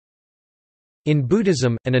In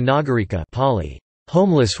Buddhism, an Anagarika Pali,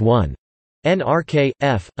 homeless one, NRK,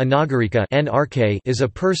 f. Anagarika NRK is a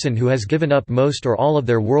person who has given up most or all of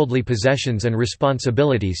their worldly possessions and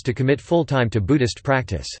responsibilities to commit full-time to Buddhist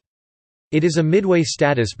practice. It is a midway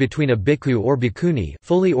status between a bhikkhu or bhikkhuni,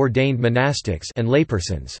 fully ordained monastics, and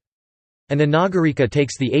laypersons. An Anagarika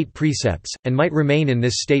takes the 8 precepts, and might remain in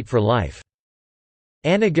this state for life.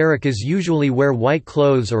 Anagarikas usually wear white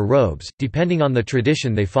clothes or robes, depending on the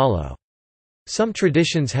tradition they follow. Some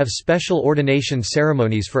traditions have special ordination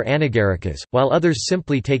ceremonies for Anagarikas, while others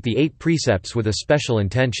simply take the 8 precepts with a special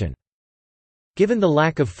intention. Given the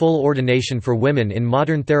lack of full ordination for women in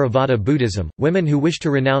modern Theravada Buddhism, women who wish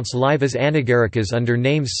to renounce live as Anagarikas under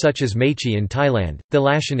names such as Mechi in Thailand,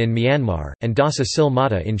 Thilashan in Myanmar, and Dasa Sil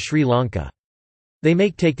Mata in Sri Lanka. They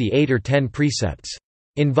may take the 8 or 10 precepts.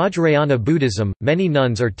 In Vajrayana Buddhism, many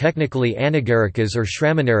nuns are technically Anagarikas or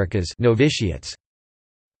Shramanarikas, novitiates.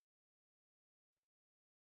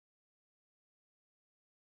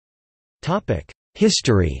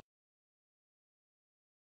 History.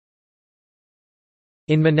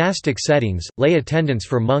 In monastic settings, lay attendants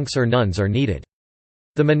for monks or nuns are needed.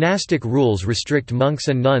 The monastic rules restrict monks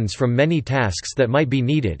and nuns from many tasks that might be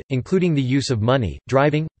needed, including the use of money,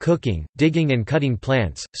 driving, cooking, digging and cutting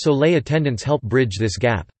plants, so lay attendants help bridge this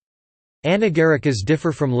gap. Anagarikas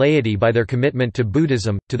differ from laity by their commitment to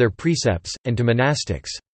Buddhism, to their precepts, and to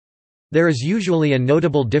monastics. There is usually a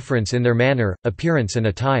notable difference in their manner, appearance and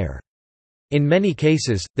attire. In many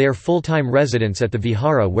cases, they are full-time residents at the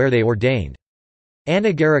vihara where they ordained.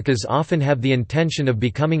 Anagarikas often have the intention of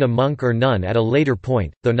becoming a monk or nun at a later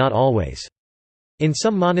point, though not always. In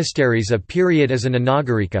some monasteries a period as an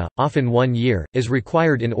Anagarika, often 1 year, is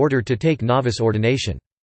required in order to take novice ordination.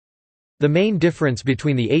 The main difference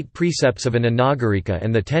between the 8 precepts of an Anagarika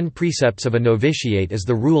and the 10 precepts of a novitiate is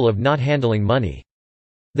the rule of not handling money.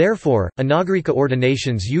 Therefore, Anagarika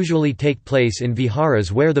ordinations usually take place in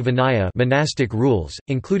viharas where the Vinaya monastic rules,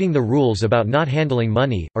 including the rules about not handling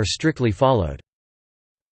money, are strictly followed.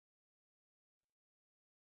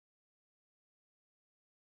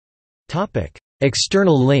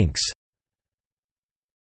 External links.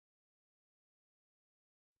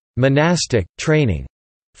 Monastic training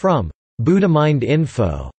from Buddhamind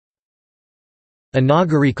Info.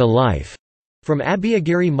 Anagarika Life from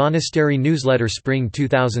Abhayagiri Monastery Newsletter Spring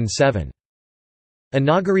 2007.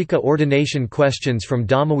 Anagarika Ordination Questions from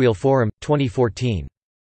Dhammawheel Forum, 2014.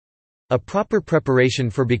 A Proper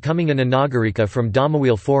Preparation for Becoming an Anagarika from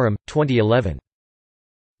Dhammawheel Forum, 2011.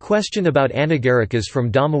 Question about Anagarikas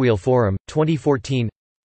from Dhammawheel Forum, 2014.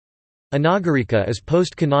 Anagarika is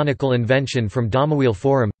post-canonical invention from Dhammawheel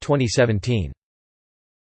Forum, 2017.